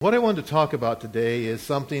What I want to talk about today is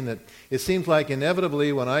something that it seems like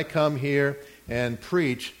inevitably when I come here and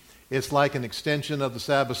preach, it's like an extension of the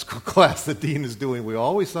Sabbath school class that Dean is doing. We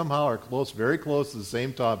always somehow are close, very close to the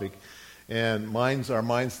same topic, and our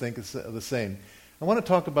minds think it's the same. I want to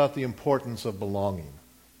talk about the importance of belonging.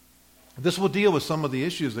 This will deal with some of the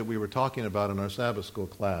issues that we were talking about in our Sabbath school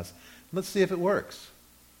class. Let's see if it works.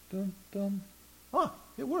 Dum, dum.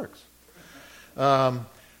 It works.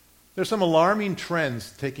 There's some alarming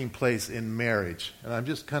trends taking place in marriage, and I'm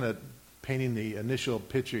just kind of painting the initial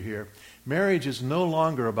picture here. Marriage is no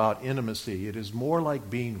longer about intimacy. It is more like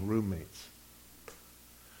being roommates.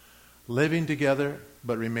 Living together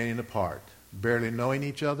but remaining apart, barely knowing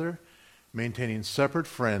each other, maintaining separate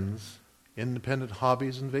friends, independent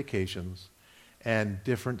hobbies and vacations, and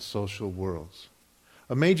different social worlds.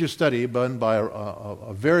 A major study done by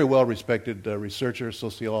a very well-respected researcher,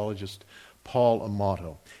 sociologist, Paul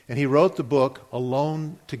Amato. And he wrote the book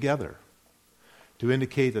Alone Together to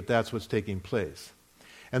indicate that that's what's taking place.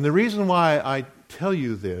 And the reason why I tell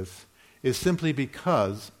you this is simply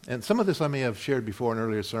because, and some of this I may have shared before in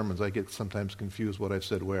earlier sermons, I get sometimes confused what I've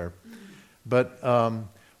said where. But the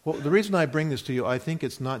reason I bring this to you, I think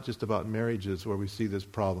it's not just about marriages where we see this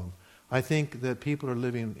problem. I think that people are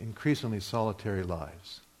living increasingly solitary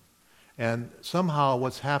lives. And somehow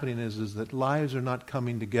what's happening is that lives are not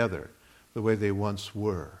coming together the way they once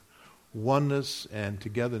were. Oneness and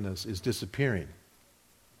togetherness is disappearing.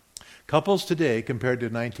 Couples today, compared to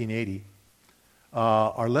 1980,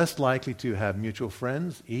 are less likely to have mutual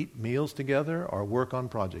friends, eat meals together, or work on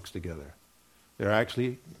projects together. They're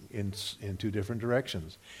actually in two different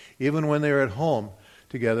directions. Even when they're at home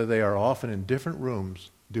together, they are often in different rooms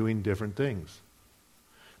doing different things.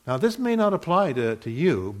 Now, this may not apply to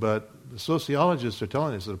you, but the sociologists are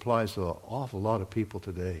telling us it applies to an awful lot of people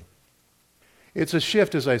today. It's a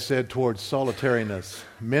shift, as I said, towards solitariness.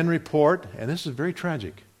 Men report, and this is very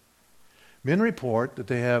tragic, men report that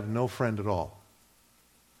they have no friend at all.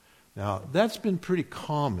 Now, that's been pretty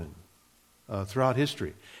common throughout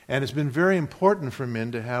history. And it's been very important for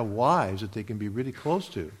men to have wives that they can be really close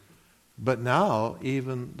to. But now,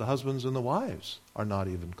 even the husbands and the wives are not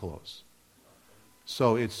even close.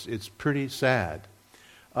 So it's pretty sad.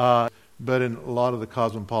 But in a lot of the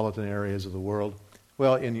cosmopolitan areas of the world,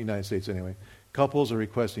 well, in the United States anyway, couples are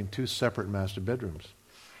requesting 2 separate master bedrooms.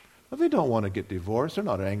 Well, they don't want to get divorced. They're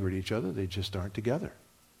not angry at each other. They just aren't together.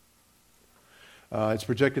 It's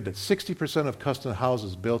projected that 60% of custom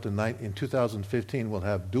houses built in 2015 will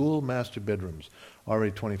have dual master bedrooms.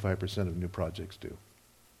 Already 25% of new projects do.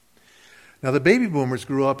 Now, the baby boomers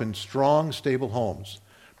grew up in strong, stable homes,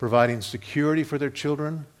 providing security for their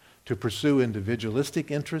children to pursue individualistic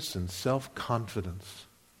interests and self-confidence.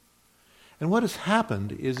 And what has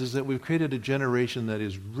happened is that we've created a generation that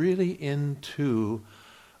is really into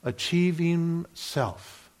achieving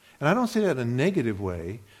self. And I don't say that in a negative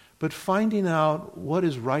way, but finding out what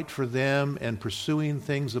is right for them and pursuing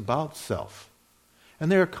things about self.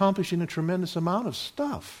 And they're accomplishing a tremendous amount of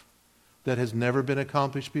stuff that has never been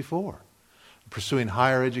accomplished before. Pursuing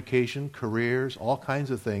higher education, careers, all kinds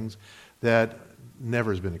of things that never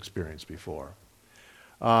has been experienced before.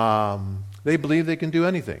 They believe they can do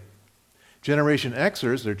anything. Generation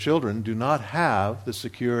Xers, their children, do not have the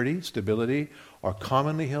security, stability, or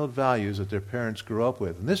commonly held values that their parents grew up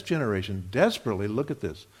with. And this generation desperately, look at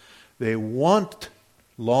this, they want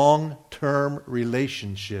long-term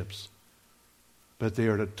relationships, but they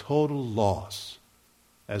are at a total loss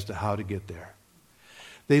as to how to get there.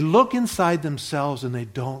 They look inside themselves and they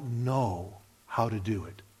don't know how to do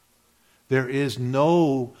it. There is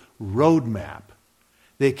no roadmap.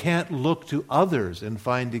 They can't look to others and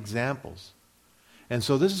find examples. And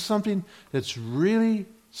so this is something that's really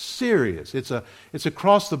serious. It's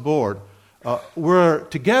across the board. We're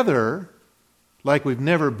together like we've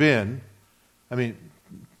never been. I mean,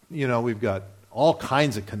 we've got all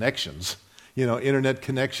kinds of connections. Internet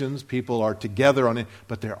connections. People are together on it,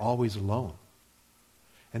 but they're always alone.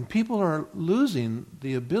 And people are losing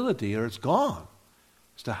the ability, or it's gone,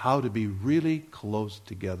 as to how to be really close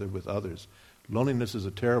together with others. Loneliness is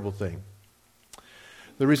a terrible thing.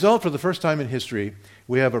 The result, for the first time in history,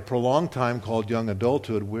 we have a prolonged time called young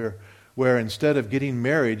adulthood where instead of getting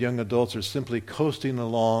married, young adults are simply coasting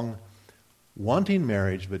along, wanting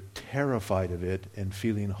marriage but terrified of it and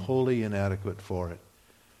feeling wholly inadequate for it.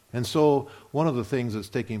 And so one of the things that's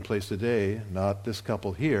taking place today, not this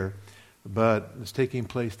couple here, but it's taking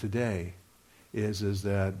place today, is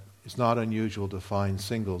that it's not unusual to find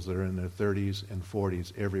singles that are in their 30s and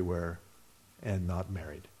 40s everywhere and not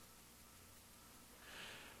married.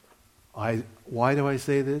 Why do I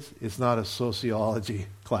say this? It's not a sociology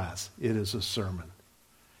class. It is a sermon.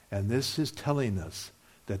 And this is telling us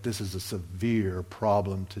that this is a severe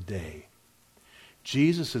problem today.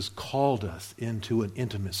 Jesus has called us into an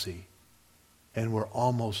intimacy, and we're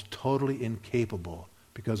almost totally incapable,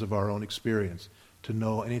 because of our own experience, to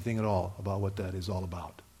know anything at all about what that is all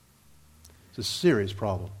about. It's a serious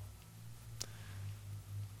problem.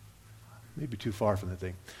 Maybe too far from the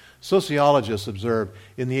thing. Sociologists observed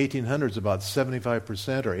in the 1800s about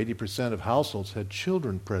 75% or 80% of households had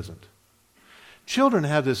children present. Children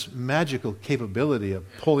have this magical capability of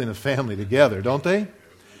pulling a family together, don't they?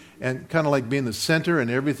 And kind of like being the center,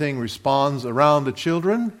 and everything responds around the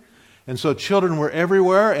children. And so children were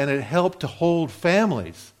everywhere, and it helped to hold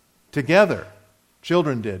families together.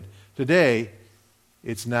 Children did. Today,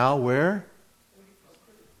 it's now where?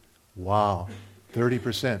 Wow,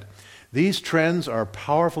 30%. These trends are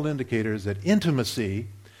powerful indicators that intimacy,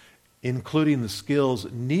 including the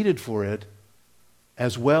skills needed for it,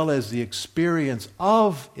 as well as the experience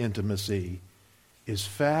of intimacy, is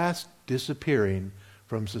fast disappearing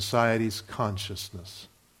from society's consciousness.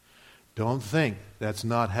 Don't think that's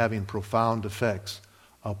not having profound effects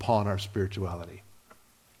upon our spirituality.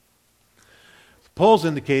 Polls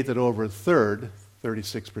indicate that over a third,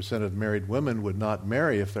 36% of married women, would not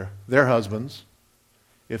marry if their husbands,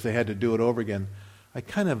 if they had to do it over again. I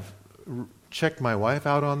kind of checked my wife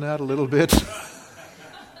out on that a little bit.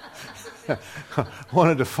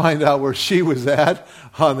 Wanted to find out where she was at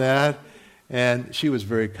on that. And she was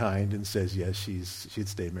very kind and says, yes, she'd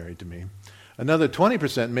stay married to me. Another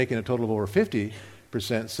 20%, making a total of over 50%,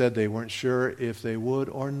 said they weren't sure if they would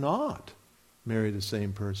or not marry the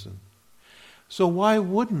same person. So why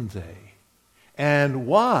wouldn't they? And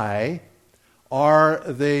why are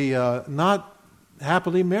they not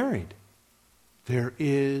happily married? There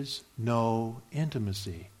is no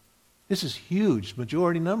intimacy. This is huge,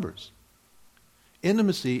 majority numbers.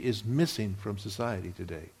 Intimacy is missing from society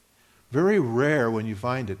today. Very rare when you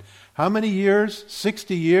find it. How many years?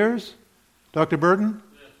 60 years? Dr. Burton?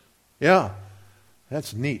 Yes. Yeah.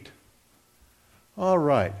 That's neat. All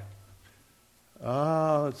right.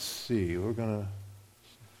 Let's see.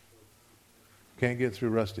 Can't get through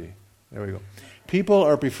Rusty. There we go. People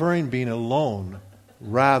are preferring being alone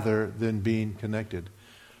rather than being connected.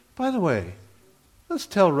 By the way, let's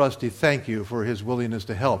tell Rusty thank you for his willingness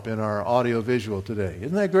to help in our audio-visual today.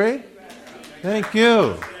 Isn't that great? Thank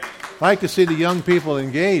you. I like to see the young people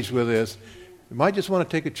engaged with this. You might just want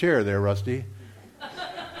to take a chair there, Rusty.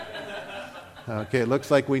 Okay, it looks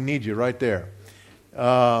like we need you right there.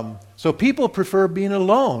 So people prefer being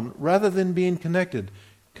alone rather than being connected.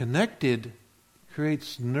 Connected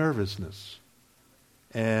creates nervousness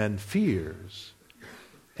and fears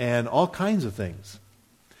and all kinds of things.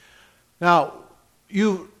 Now,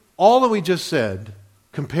 all that we just said,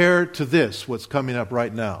 compare to this, what's coming up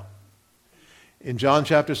right now. In John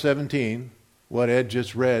chapter 17, what Ed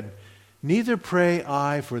just read, neither pray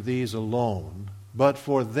I for these alone, but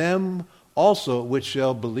for them also which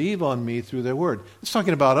shall believe on me through their word. It's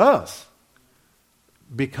talking about us,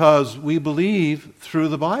 because we believe through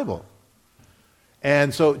the Bible.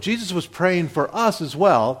 And so Jesus was praying for us as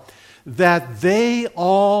well, that they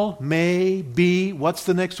all may be, what's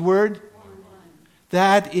the next word?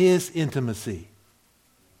 That is intimacy.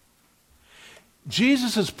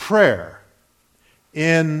 Jesus' prayer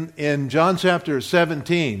in John chapter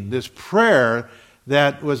 17, this prayer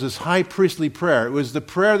that was his high priestly prayer, it was the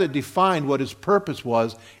prayer that defined what his purpose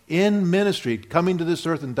was in ministry, coming to this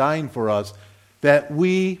earth and dying for us, that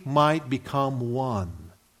we might become one.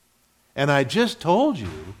 And I just told you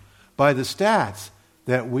by the stats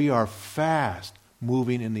that we are fast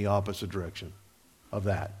moving in the opposite direction of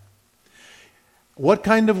that. What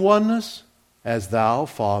kind of oneness? As thou,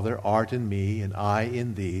 Father, art in me, and I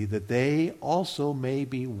in thee, that they also may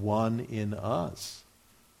be one in us.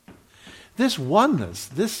 This oneness,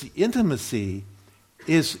 this intimacy,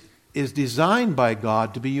 is designed by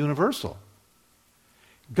God to be universal.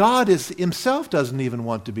 God himself doesn't even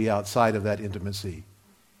want to be outside of that intimacy.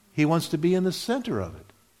 He wants to be in the center of it.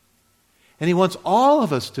 And he wants all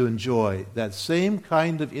of us to enjoy that same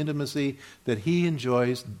kind of intimacy that he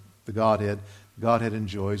enjoys, the Godhead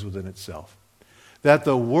enjoys within itself. That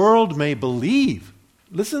the world may believe.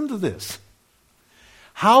 Listen to this.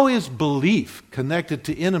 How is belief connected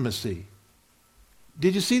to intimacy?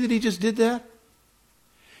 Did you see that he just did that?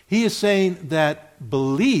 He is saying that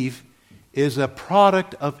belief is a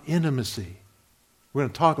product of intimacy. We're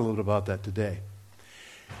going to talk a little bit about that today.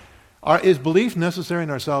 Is belief necessary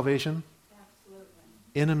in our salvation? Absolutely.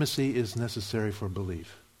 Intimacy is necessary for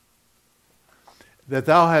belief. That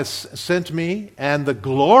thou hast sent me, and the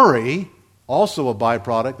glory, also a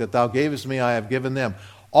byproduct, that thou gavest me, I have given them.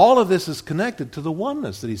 All of this is connected to the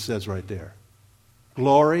oneness that he says right there.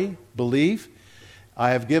 Glory, belief.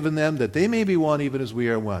 I have given them that they may be one even as we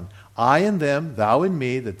are one. I in them, thou in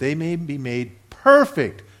me, that they may be made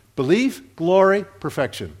perfect. Belief, glory,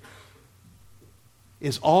 perfection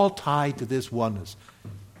is all tied to this oneness.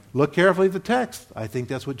 Look carefully at the text. I think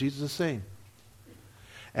that's what Jesus is saying.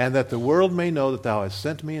 And that the world may know that thou hast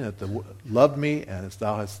sent me and that thou loved me and as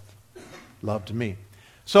thou hast loved me.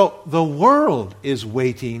 So the world is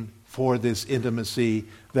waiting for this intimacy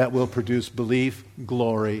that will produce belief,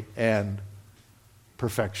 glory, and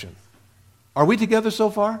perfection. Are we together so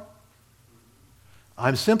far?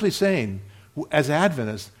 I'm simply saying, as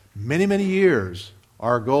Adventists, many, many years,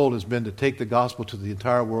 our goal has been to take the gospel to the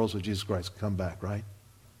entire world so Jesus Christ can come back, right?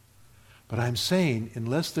 But I'm saying,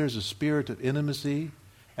 unless there's a spirit of intimacy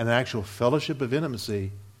and an actual fellowship of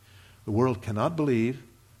intimacy, the world cannot believe,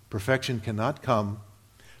 perfection cannot come,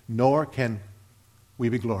 nor can we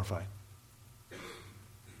be glorified.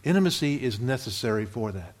 Intimacy is necessary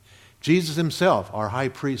for that. Jesus himself, our high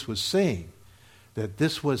priest, was saying that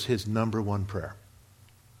this was his number one prayer.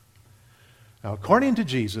 Now, according to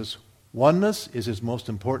Jesus, oneness is his most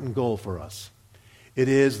important goal for us. It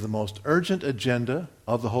is the most urgent agenda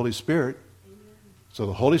of the Holy Spirit. So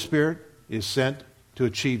the Holy Spirit is sent to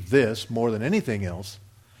achieve this more than anything else.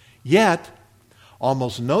 Yet,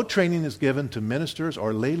 almost no training is given to ministers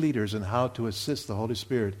or lay leaders in how to assist the Holy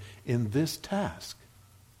Spirit in this task.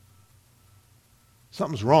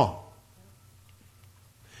 Something's wrong.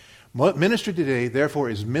 Ministry today, therefore,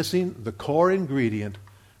 is missing the core ingredient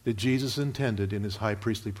that Jesus intended in his high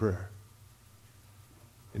priestly prayer,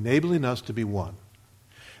 enabling us to be one.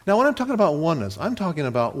 Now, when I'm talking about oneness, I'm talking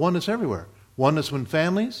about oneness everywhere. Oneness in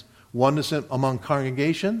families, oneness among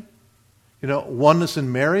congregation, oneness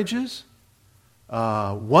in marriages,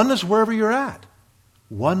 oneness wherever you're at.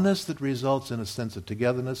 Oneness that results in a sense of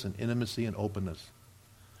togetherness and intimacy and openness.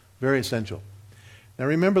 Very essential. Now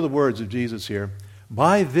remember the words of Jesus here.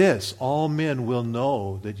 By this all men will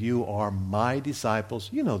know that you are my disciples.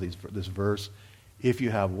 You know this verse. If you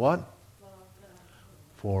have what?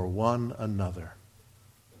 For one another.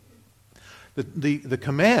 The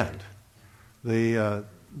command, the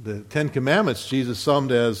Ten Commandments, Jesus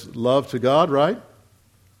summed as love to God, right?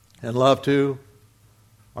 And love to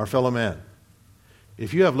our fellow man.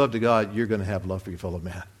 If you have love to God, you're going to have love for your fellow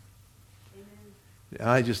man.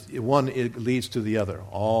 It leads to the other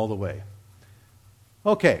all the way.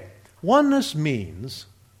 Okay, oneness means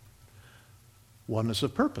oneness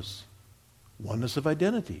of purpose, oneness of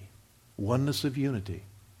identity, oneness of unity.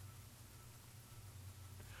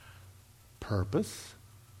 Purpose,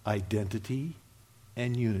 identity,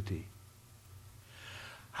 and unity.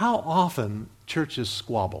 How often churches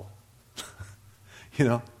squabble?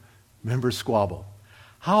 Members squabble.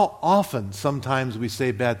 How often sometimes we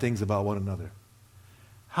say bad things about one another?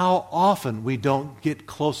 How often we don't get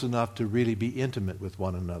close enough to really be intimate with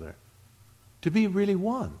one another, to be really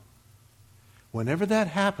one. Whenever that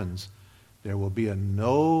happens, there will be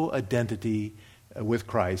no identity with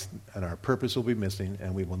Christ, and our purpose will be missing,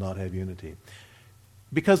 and we will not have unity.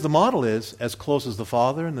 Because the model is, as close as the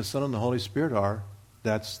Father and the Son and the Holy Spirit are,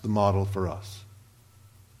 that's the model for us.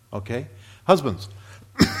 Okay? Husbands,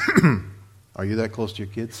 are you that close to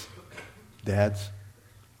your kids? Dads,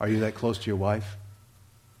 are you that close to your wife?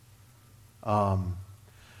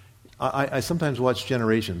 I sometimes watch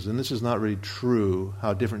Generations, and this is not really true,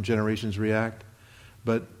 how different generations react,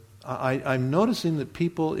 but I'm noticing that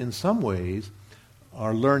people in some ways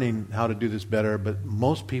are learning how to do this better, but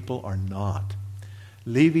most people are not.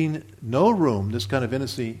 Leaving no room, this kind of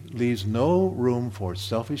intimacy leaves no room for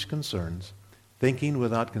selfish concerns, thinking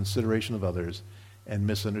without consideration of others, and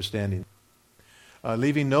misunderstanding.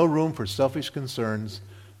 Leaving no room for selfish concerns,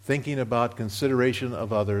 thinking about consideration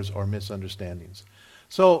of others or misunderstandings.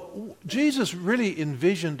 So Jesus really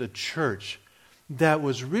envisioned a church that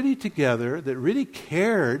was really together, that really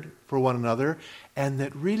cared for one another, and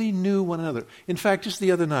that really knew one another. In fact, just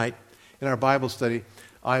the other night in our Bible study,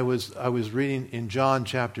 I was reading in John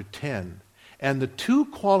chapter 10, and the two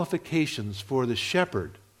qualifications for the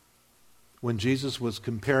shepherd, when Jesus was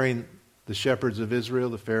comparing the shepherds of Israel,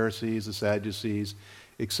 the Pharisees, the Sadducees,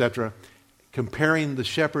 etc., comparing the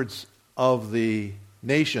shepherds of the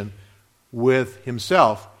nation with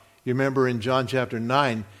himself. You remember in John chapter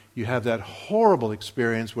 9, you have that horrible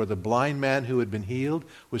experience where the blind man who had been healed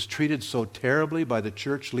was treated so terribly by the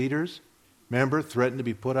church leaders. Remember, threatened to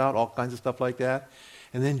be put out, all kinds of stuff like that.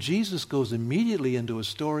 And then Jesus goes immediately into a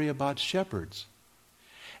story about shepherds.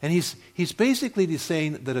 And he's basically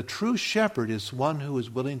saying that a true shepherd is one who is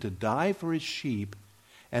willing to die for his sheep,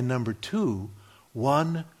 and number two,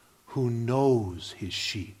 one who knows his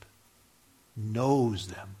sheep, knows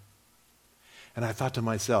them. And I thought to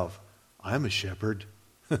myself, I'm a shepherd.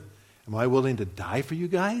 Am I willing to die for you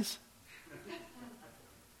guys?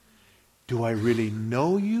 Do I really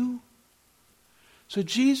know you? So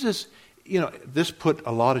Jesus, this put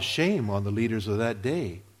a lot of shame on the leaders of that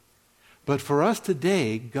day. But for us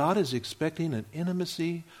today, God is expecting an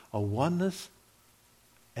intimacy, a oneness,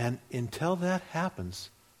 and until that happens,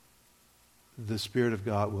 the Spirit of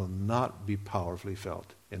God will not be powerfully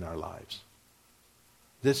felt in our lives.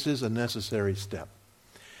 This is a necessary step.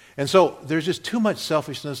 And so there's just too much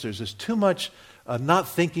selfishness, there's just too much not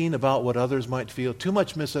thinking about what others might feel, too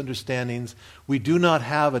much misunderstandings. We do not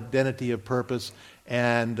have identity of purpose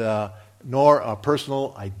and nor a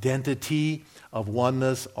personal identity of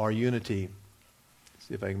oneness or unity. Let's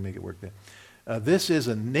see if I can make it work there. This is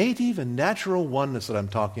a native and natural oneness that I'm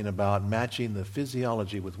talking about, matching the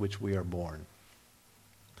physiology with which we are born.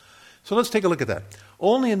 So let's take a look at that.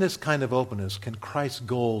 Only in this kind of openness can Christ's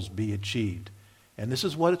goals be achieved. And this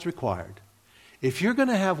is what it's required. If you're going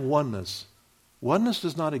to have oneness, oneness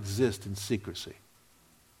does not exist in secrecy.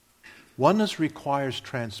 Oneness requires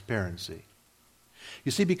transparency.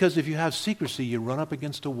 You see, because if you have secrecy, you run up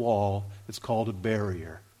against a wall that's called a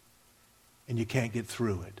barrier, and you can't get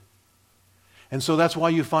through it. And so that's why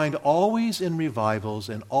you find always in revivals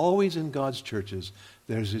and always in God's churches,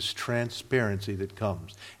 there's this transparency that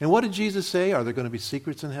comes. And what did Jesus say? Are there going to be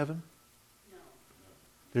secrets in heaven? No.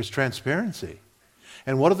 There's transparency.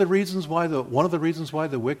 And one of the reasons why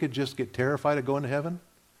the wicked just get terrified of going to heaven?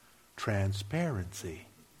 Transparency.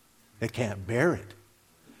 They can't bear it.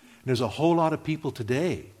 And there's a whole lot of people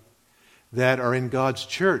today that are in God's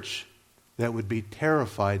church that would be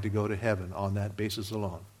terrified to go to heaven on that basis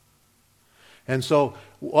alone. And so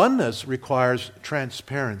oneness requires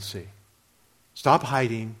transparency. Stop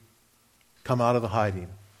hiding. Come out of the hiding.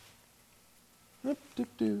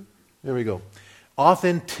 There we go.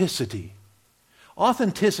 Authenticity.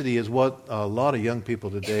 Authenticity is what a lot of young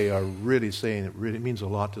people today are really saying. It really means a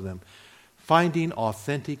lot to them. Finding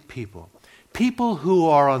authentic people. People who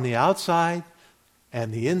are on the outside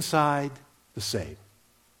and the inside the same.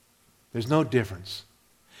 There's no difference.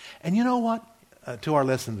 And you know what? To our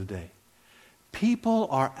lesson today. People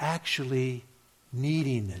are actually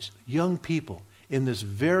needing this. Young people in this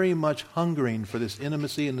very much hungering for this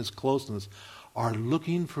intimacy and this closeness are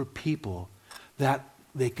looking for people that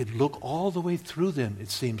they could look all the way through them, it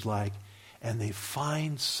seems like, and they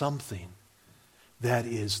find something that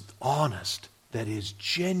is honest, that is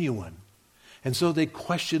genuine. And so they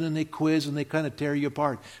question and they quiz and they kind of tear you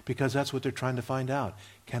apart because that's what they're trying to find out.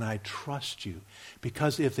 Can I trust you?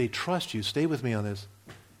 Because if they trust you, stay with me on this.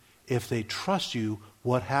 If they trust you,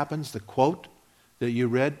 what happens? The quote that you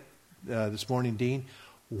read this morning, Dean,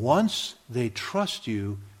 once they trust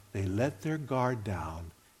you, they let their guard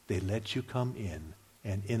down, they let you come in,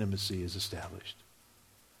 and intimacy is established.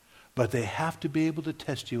 But they have to be able to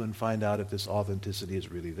test you and find out if this authenticity is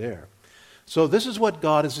really there. So this is what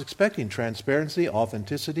God is expecting: transparency,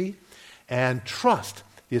 authenticity, and trust.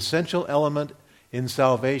 The essential element in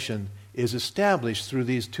salvation is established through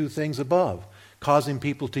these two things above, causing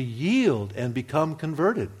people to yield and become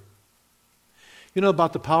converted. You know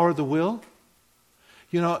about the power of the will?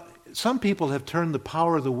 Some people have turned the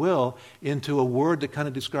power of the will into a word that kind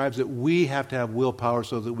of describes that we have to have willpower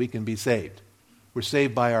so that we can be saved. We're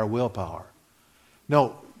saved by our willpower.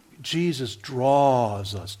 No, Jesus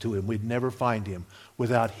draws us to Him. We'd never find Him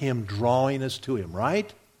without Him drawing us to Him,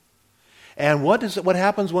 right? And what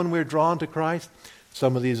happens when we're drawn to Christ?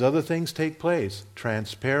 Some of these other things take place.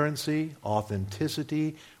 Transparency,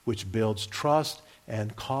 authenticity, which builds trust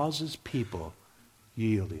and causes people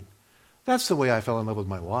yielding. That's the way I fell in love with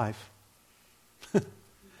my wife.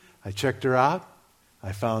 I checked her out.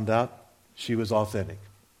 I found out she was authentic.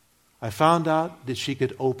 I found out that she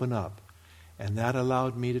could open up. And that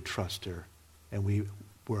allowed me to trust her. And we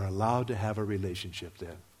were allowed to have a relationship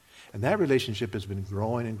then. And that relationship has been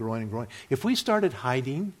growing and growing and growing. If we started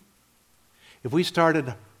hiding, if we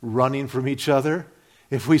started running from each other,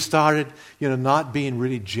 if we started, not being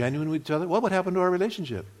really genuine with each other, what would happen to our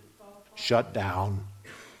relationship? Shut down.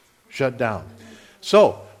 Shut down.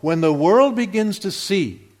 So, when the world begins to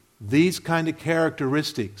see these kind of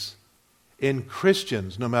characteristics in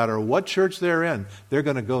Christians, no matter what church they're in, they're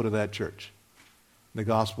going to go to that church. The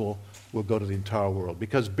gospel will go to the entire world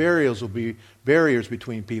because barriers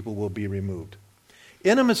between people will be removed.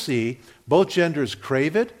 Intimacy, both genders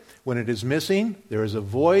crave it. When it is missing, there is a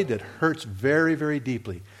void that hurts very, very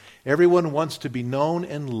deeply. Everyone wants to be known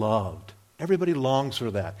and loved. Everybody longs for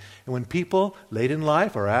that. And when people late in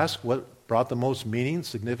life are asked, what brought the most meaning,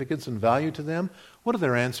 significance, and value to them? What are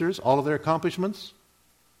their answers? All of their accomplishments?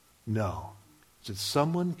 No. It's that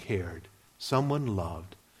someone cared, someone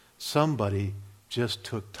loved, somebody just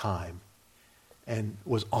took time and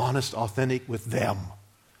was honest, authentic with them,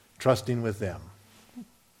 trusting with them.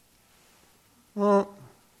 Oh,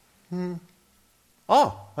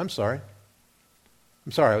 I'm sorry.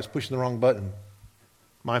 I was pushing the wrong button.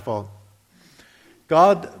 My fault.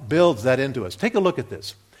 God builds that into us. Take a look at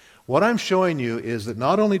this. What I'm showing you is that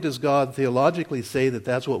not only does God theologically say that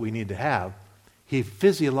that's what we need to have, He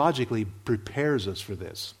physiologically prepares us for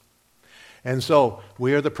this. And so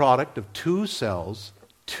we are the product of two cells,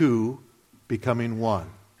 two becoming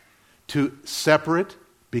one. Two separate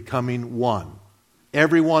becoming one.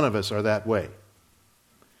 Every one of us are that way.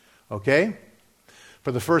 Okay?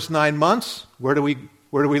 For the first 9 months, where do we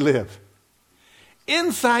live?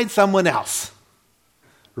 Inside someone else.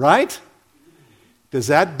 Right? Does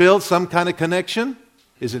that build some kind of connection?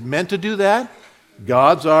 Is it meant to do that?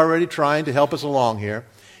 God's already trying to help us along here.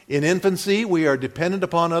 In infancy, we are dependent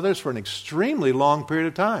upon others for an extremely long period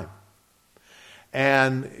of time,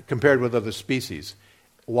 and compared with other species.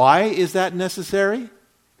 Why is that necessary?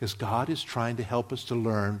 Because God is trying to help us to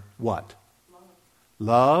learn what?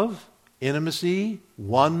 Love, intimacy,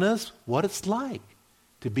 oneness, what it's like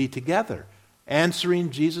to be together,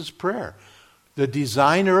 answering Jesus' prayer. The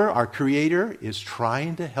designer, our creator, is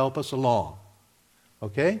trying to help us along.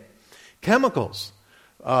 Okay? Chemicals,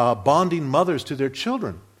 bonding mothers to their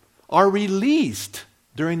children, are released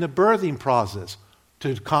during the birthing process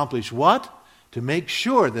to accomplish what? To make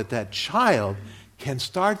sure that that child can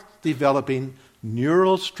start developing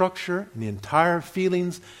neural structure and the entire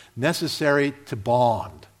feelings necessary to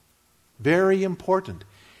bond. Very important.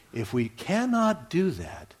 If we cannot do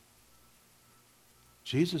that,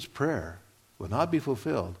 Jesus' prayer will not be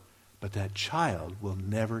fulfilled, but that child will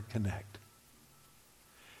never connect.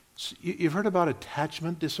 So you've heard about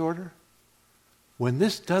attachment disorder? When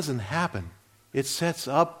this doesn't happen, it sets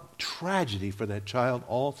up tragedy for that child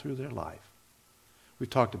all through their life. We've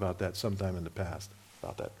talked about that sometime in the past,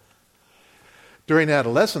 about that. During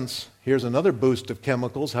adolescence, here's another boost of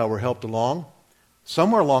chemicals, how we're helped along.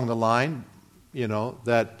 Somewhere along the line,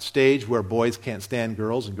 that stage where boys can't stand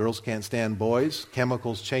girls and girls can't stand boys,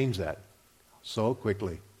 chemicals change that so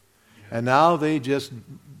quickly. And now they just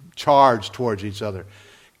charge towards each other.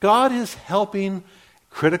 God is helping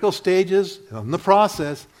critical stages in the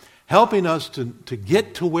process, helping us to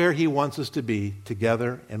get to where He wants us to be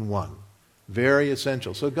together and one. Very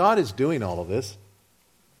essential. So God is doing all of this.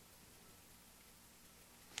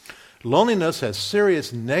 Loneliness has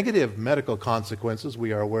serious negative medical consequences.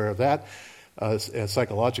 We are aware of that.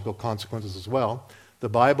 Psychological consequences as well. The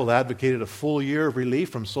Bible advocated a full year of relief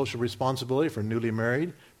from social responsibility for newly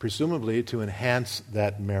married, presumably to enhance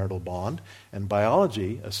that marital bond. And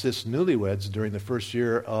biology assists newlyweds during the first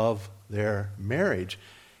year of their marriage.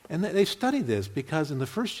 And they study this because in the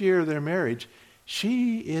first year of their marriage,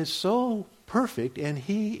 she is so perfect and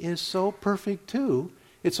he is so perfect too.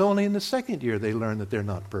 It's only in the second year they learn that they're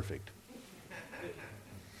not perfect.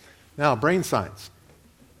 Now, brain science.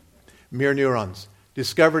 Mirror neurons.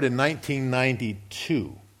 Discovered in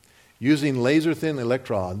 1992 using laser-thin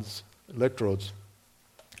electrodes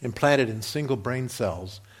implanted in single brain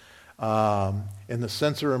cells in the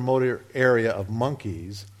sensor and motor area of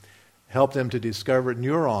monkeys helped them to discover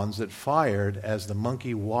neurons that fired as the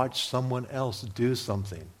monkey watched someone else do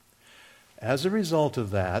something. As a result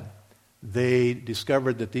of that, they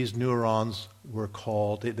discovered that these neurons were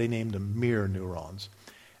called, they named them mirror neurons.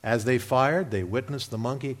 As they fired, they witnessed the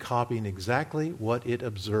monkey copying exactly what it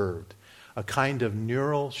observed. A kind of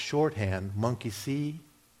neural shorthand, monkey see,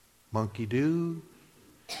 monkey do.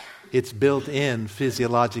 It's built in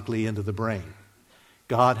physiologically into the brain.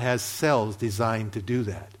 God has cells designed to do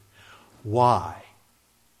that. Why?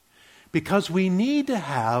 Because we need to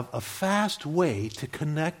have a fast way to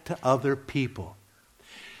connect to other people.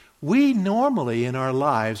 We normally in our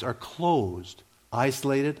lives are closed,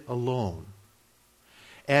 isolated, alone.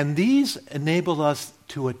 And these enable us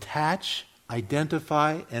to attach,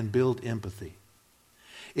 identify, and build empathy.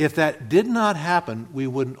 If that did not happen, we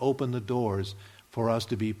wouldn't open the doors for us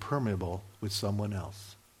to be permeable with someone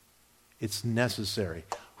else. It's necessary.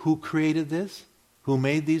 Who created this? Who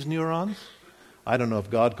made these neurons? I don't know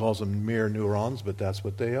if God calls them mirror neurons, but that's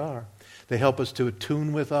what they are. They help us to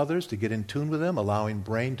attune with others, to get in tune with them, allowing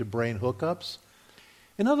brain-to-brain hookups.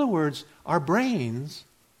 In other words, our brains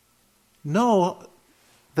know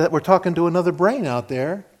that we're talking to another brain out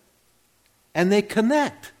there, and they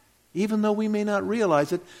connect. Even though we may not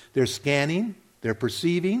realize it, they're scanning, they're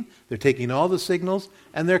perceiving, they're taking all the signals,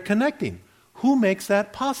 and they're connecting. Who makes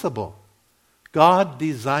that possible? God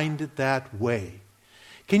designed it that way.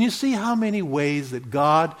 Can you see how many ways that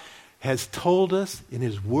God has told us in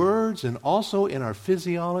His words and also in our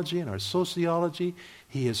physiology and our sociology?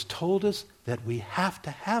 He has told us that we have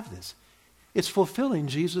to have this. It's fulfilling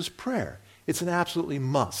Jesus' prayer. It's an absolutely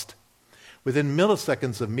must. Within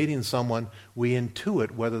milliseconds of meeting someone, we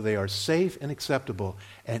intuit whether they are safe and acceptable.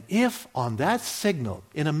 And if on that signal,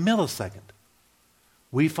 in a millisecond,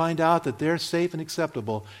 we find out that they're safe and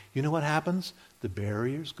acceptable, you know what happens? The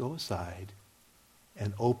barriers go aside,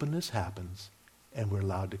 and openness happens, and we're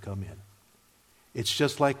allowed to come in. It's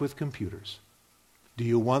just like with computers. Do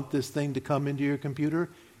you want this thing to come into your computer?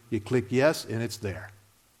 You click yes, and it's there.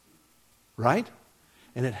 Right?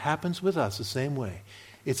 And it happens with us the same way.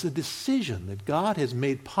 It's a decision that God has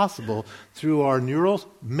made possible through our neural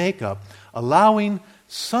makeup, allowing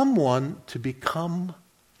us to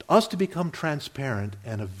become transparent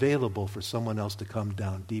and available for someone else to come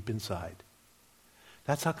down deep inside.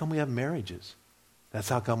 That's how come we have marriages. That's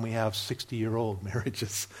how come we have 60-year-old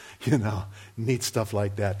marriages. Neat stuff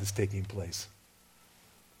like that that's taking place.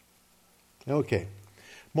 Okay.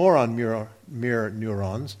 More on mirror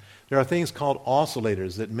neurons. There are things called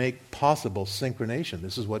oscillators that make possible synchronization.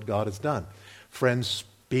 This is what God has done. Friends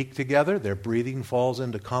speak together. Their breathing falls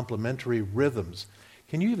into complementary rhythms.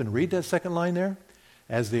 Can you even read that second line there?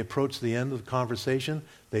 As they approach the end of the conversation,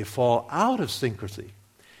 they fall out of synchrony.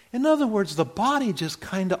 In other words, the body just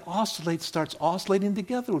kind of starts oscillating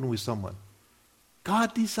together when we're with someone.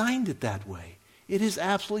 God designed it that way. It is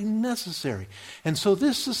absolutely necessary. And so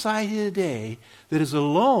this society today that is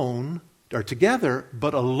alone, or together,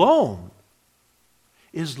 but alone,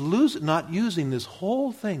 is not using this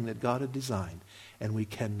whole thing that God had designed. And we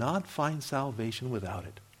cannot find salvation without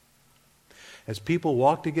it. As people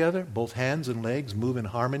walk together, both hands and legs move in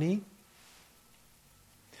harmony.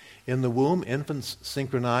 In the womb, infants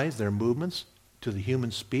synchronize their movements to the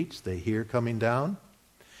human speech they hear coming down.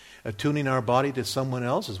 Attuning our body to someone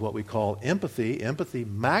else is what we call empathy. Empathy,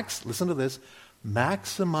 listen to this,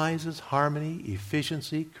 maximizes harmony,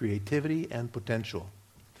 efficiency, creativity, and potential.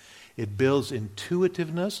 It builds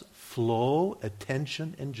intuitiveness, flow,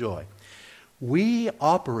 attention, and joy. We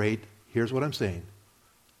operate, here's what I'm saying,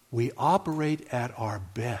 we operate at our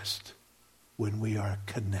best when we are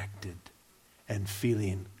connected and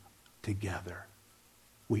feeling together.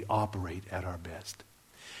 We operate at our best.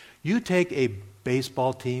 You take a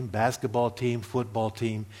baseball team, basketball team, football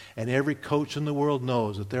team, and every coach in the world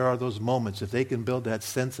knows that there are those moments, if they can build that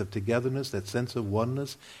sense of togetherness, that sense of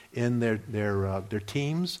oneness in their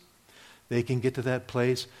teams, they can get to that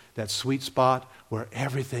place, that sweet spot where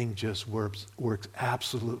everything just works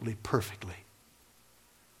absolutely perfectly.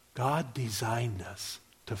 God designed us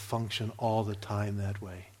to function all the time that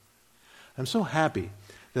way. I'm so happy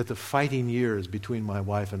that the fighting years between my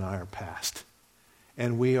wife and I are past.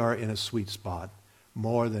 And we are in a sweet spot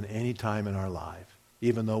more than any time in our life,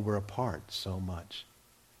 even though we're apart so much.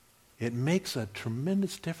 It makes a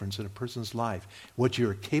tremendous difference in a person's life, what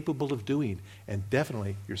you're capable of doing, and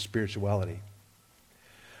definitely your spirituality.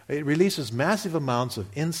 It releases massive amounts of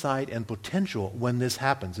insight and potential when this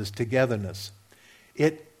happens, this togetherness.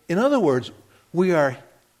 In other words, we are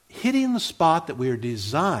hitting the spot that we are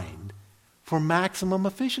designed for maximum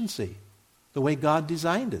efficiency, the way God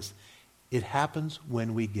designed us. It happens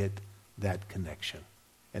when we get that connection,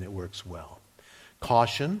 and it works well.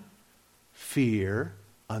 Caution, fear,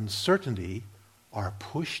 uncertainty are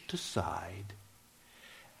pushed aside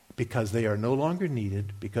because they are no longer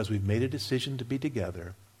needed, because we've made a decision to be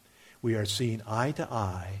together. We are seeing eye to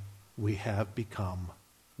eye. We have become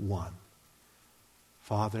one.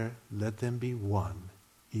 Father, let them be one,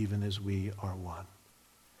 even as we are one.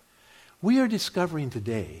 We are discovering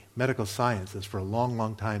today, medical science has for a long,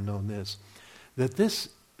 long time known this, that this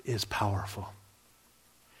is powerful.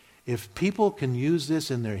 If people can use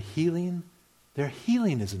this in their healing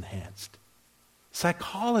is enhanced.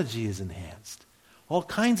 Psychology is enhanced. All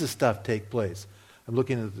kinds of stuff take place. I'm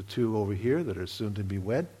looking at the two over here that are soon to be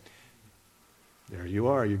wed. There you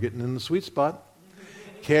are. You're getting in the sweet spot.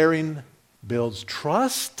 Caring builds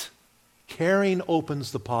trust. Caring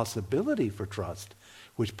opens the possibility for trust,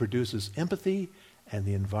 which produces empathy and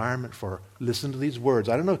the environment for, listen to these words.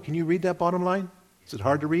 I don't know, can you read that bottom line? Is it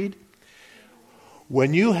hard to read?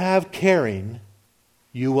 When you have caring,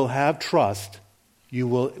 you will have trust. You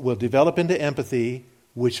will develop into empathy,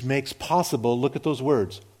 which makes possible, look at those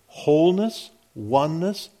words, wholeness,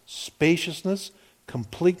 oneness, spaciousness,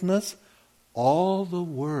 completeness, all the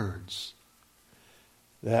words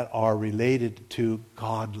that are related to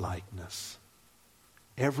godlikeness.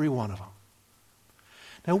 Every one of them.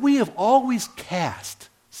 Now, we have always cast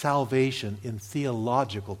salvation in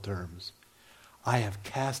theological terms. I have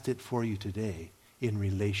cast it for you today in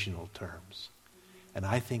relational terms. And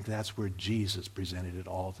I think that's where Jesus presented it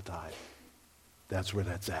all the time. That's where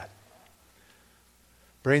that's at.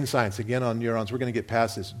 Brain science, again on neurons, we're going to get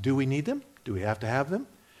past this. Do we need them? Do we have to have them?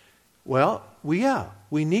 Well,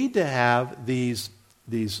 we need to have these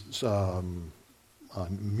mirror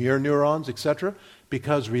neurons, etc.,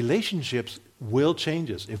 because relationships will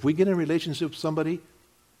change us. If we get in a relationship with somebody,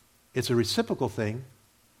 it's a reciprocal thing,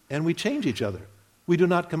 and we change each other. We do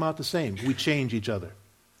not come out the same. We change each other.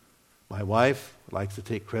 My wife likes to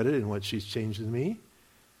take credit in what she's changed in me,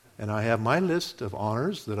 and I have my list of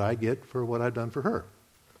honors that I get for what I've done for her.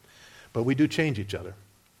 But we do change each other.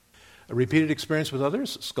 A repeated experience with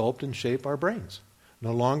others sculpt and shape our brains.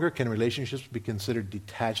 No longer can relationships be considered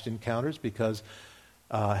detached encounters because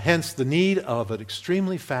hence the need of an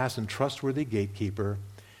extremely fast and trustworthy gatekeeper.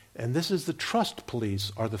 And this is the trust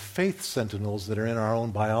police or the faith sentinels that are in our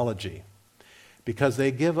own biology, because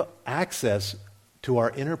they give access to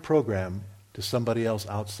our inner program to somebody else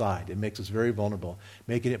outside. It makes us very vulnerable,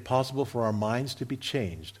 making it possible for our minds to be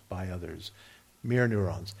changed by others. Mirror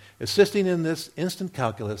neurons. Assisting in this instant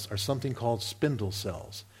calculus are something called spindle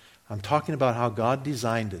cells. I'm talking about how God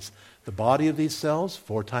designed us. The body of these cells,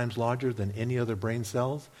 4 times larger than any other brain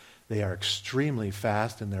cells. They are extremely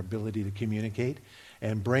fast in their ability to communicate.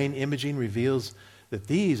 And brain imaging reveals that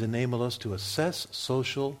these enable us to assess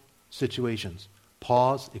social situations.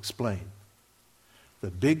 Pause, explain. The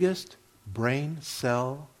biggest brain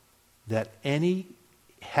cell that any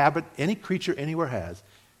creature anywhere has,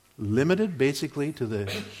 limited basically to the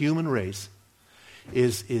human race,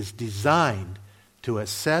 is designed to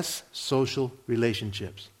assess social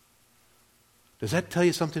relationships. Does that tell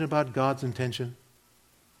you something about God's intention?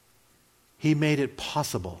 He made it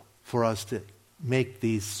possible for us to make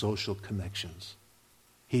these social connections.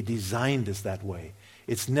 He designed us that way.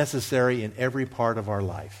 It's necessary in every part of our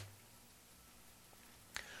life.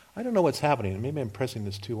 I don't know what's happening. Maybe I'm pressing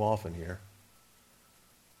this too often here.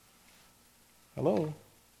 Hello?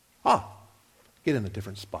 Get in a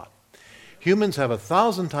different spot. Humans have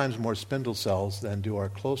 1,000 times more spindle cells than do our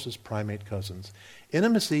closest primate cousins.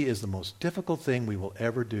 Intimacy is the most difficult thing we will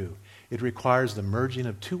ever do. It requires the merging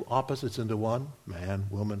of 2 opposites into one, man,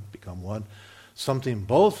 woman, become one, something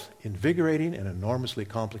both invigorating and enormously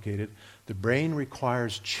complicated. The brain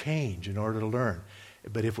requires change in order to learn.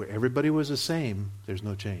 But if everybody was the same, there's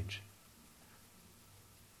no change.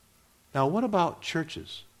 Now, what about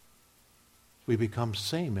churches? We become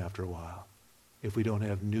same after a while if we don't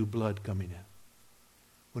have new blood coming in.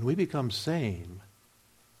 When we become same,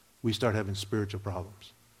 we start having spiritual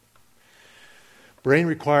problems. Brain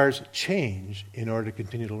requires change in order to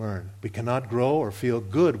continue to learn. We cannot grow or feel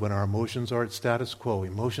good when our emotions are at status quo.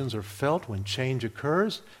 Emotions are felt when change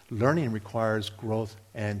occurs. Learning requires growth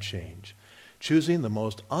and change. Choosing the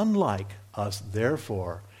most unlike us,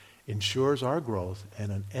 therefore, ensures our growth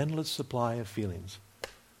and an endless supply of feelings.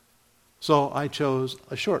 So I chose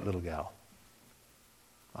a short little gal.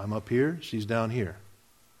 I'm up here, she's down here.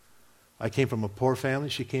 I came from a poor family,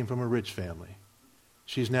 she came from a rich family.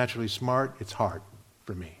 She's naturally smart, it's hard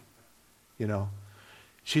for me. You know,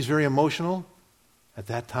 she's very emotional. At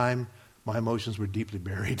that time, my emotions were deeply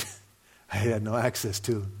buried. I had no access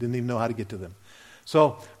to, didn't even know how to get to them.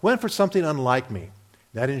 So, went for something unlike me.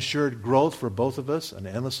 That ensured growth for both of us, an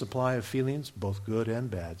endless supply of feelings, both good and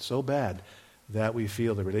bad. So bad that we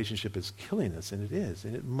feel the relationship is killing us, and it is,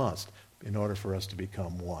 and it must, in order for us to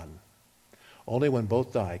become one. Only when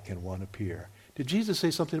both die can one appear. Did Jesus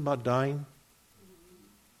say something about dying?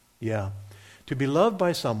 Yeah. To be loved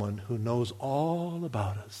by someone who knows all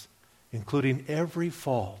about us, including every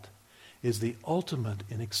fault, is the ultimate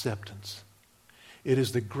in acceptance. It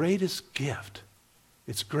is the greatest gift.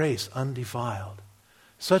 It's grace undefiled.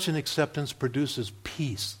 Such an acceptance produces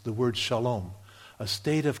peace, the word shalom, a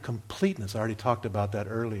state of completeness. I already talked about that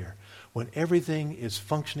earlier. When everything is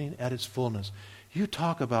functioning at its fullness. You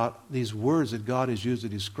talk about these words that God has used to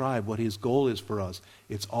describe what His goal is for us.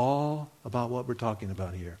 It's all about what we're talking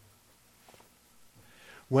about here.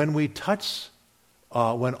 When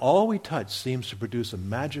all we touch seems to produce a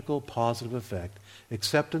magical positive effect,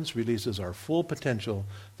 acceptance releases our full potential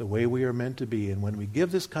the way we are meant to be. And when we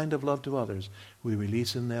give this kind of love to others, we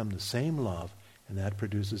release in them the same love, and that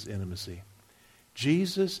produces intimacy.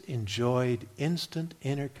 Jesus enjoyed instant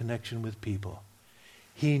inner connection with people.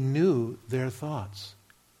 He knew their thoughts.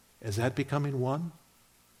 Is that becoming one?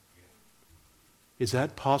 Is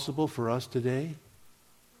that possible for us today?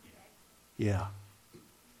 Yeah.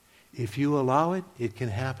 If you allow it, it can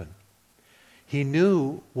happen. He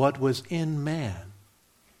knew what was in man,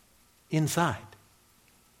 inside.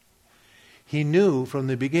 He knew from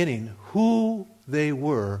the beginning who they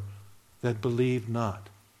were that believed not.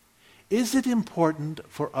 Is it important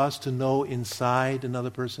for us to know inside another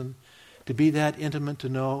person? To be that intimate to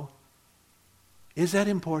know? Is that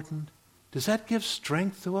important? Does that give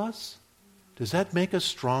strength to us? Does that make us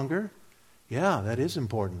stronger? Yeah, that is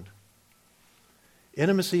important.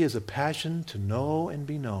 Intimacy is a passion to know and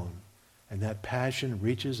be known, and that passion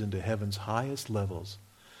reaches into heaven's highest levels.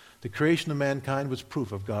 The creation of mankind was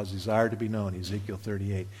proof of God's desire to be known, Ezekiel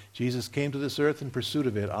 38. Jesus came to this earth in pursuit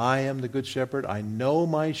of it. I am the good shepherd. I know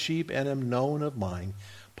my sheep and am known of mine.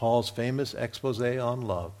 Paul's famous expose on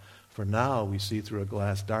love. For now we see through a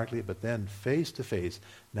glass darkly, but then face to face.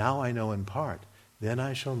 Now I know in part. Then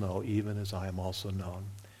I shall know even as I am also known.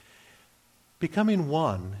 Becoming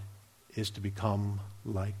one is to become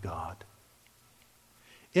like God.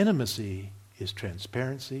 Intimacy is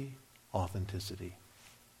transparency, authenticity.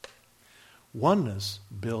 Oneness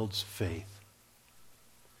builds faith.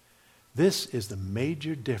 This is the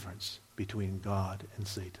major difference between God and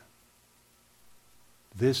Satan.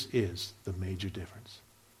 This is the major difference.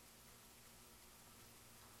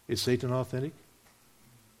 Is Satan authentic?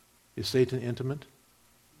 Is Satan intimate?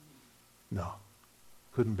 No.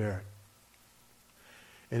 Couldn't bear it.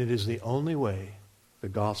 And it is the only way the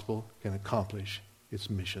gospel can accomplish its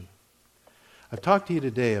mission. I've talked to you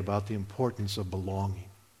today about the importance of belonging.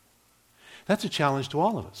 That's a challenge to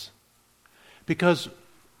all of us. Because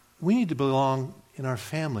we need to belong in our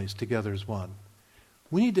families together as one.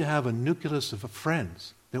 We need to have a nucleus of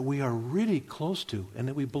friends that we are really close to and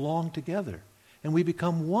that we belong together and we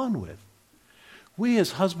become one with. We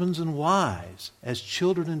as husbands and wives, as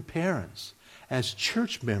children and parents, as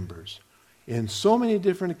church members, in so many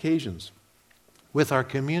different occasions, with our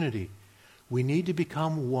community, we need to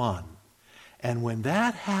become one. And when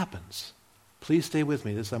that happens, please stay with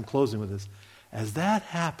me, I'm closing with this. As that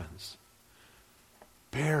happens,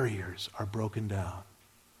 barriers are broken down.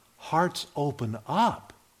 Hearts open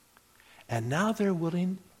up. And now they're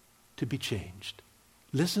willing to be changed.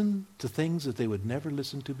 Listen to things that they would never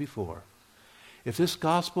listen to before. If this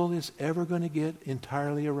gospel is ever going to get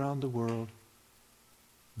entirely around the world,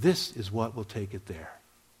 this is what will take it there.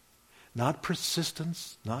 Not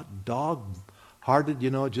persistence, not dog-hearted,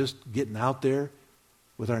 just getting out there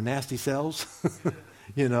with our nasty selves,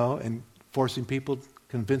 and forcing people,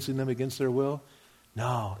 convincing them against their will.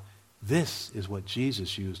 No, this is what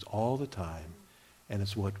Jesus used all the time, and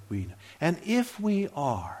it's what we know. And if we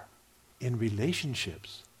are in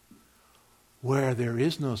relationships where there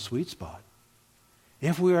is no sweet spot,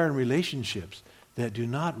 if we are in relationships that do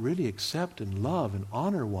not really accept and love and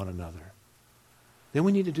honor one another, then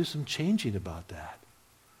we need to do some changing about that.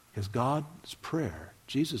 Because God's prayer,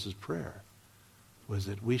 Jesus' prayer, was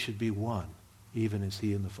that we should be one, even as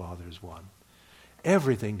he and the Father is one.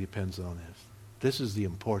 Everything depends on this. This is the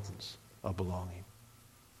importance of belonging.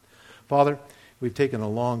 Father, we've taken a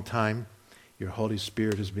long time. Your Holy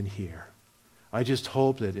Spirit has been here. I just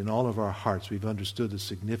hope that in all of our hearts we've understood the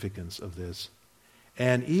significance of this.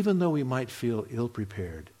 And even though we might feel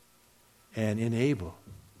ill-prepared and unable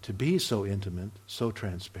to be so intimate, so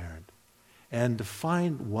transparent, and to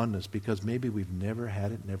find oneness because maybe we've never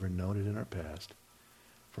had it, never known it in our past,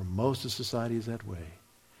 for most of society is that way.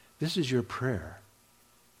 This is your prayer.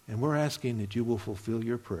 And we're asking that you will fulfill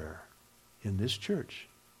your prayer in this church,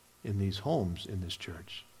 in these homes in this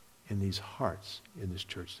church, in these hearts in this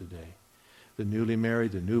church today. The newly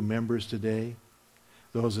married, the new members today,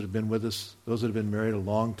 those that have been with us, those that have been married a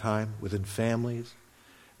long time, within families.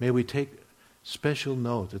 May we take special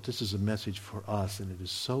note that this is a message for us and it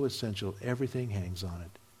is so essential. Everything hangs on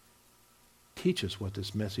it. Teach us what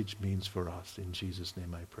this message means for us. In Jesus'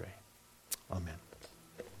 name I pray. Amen.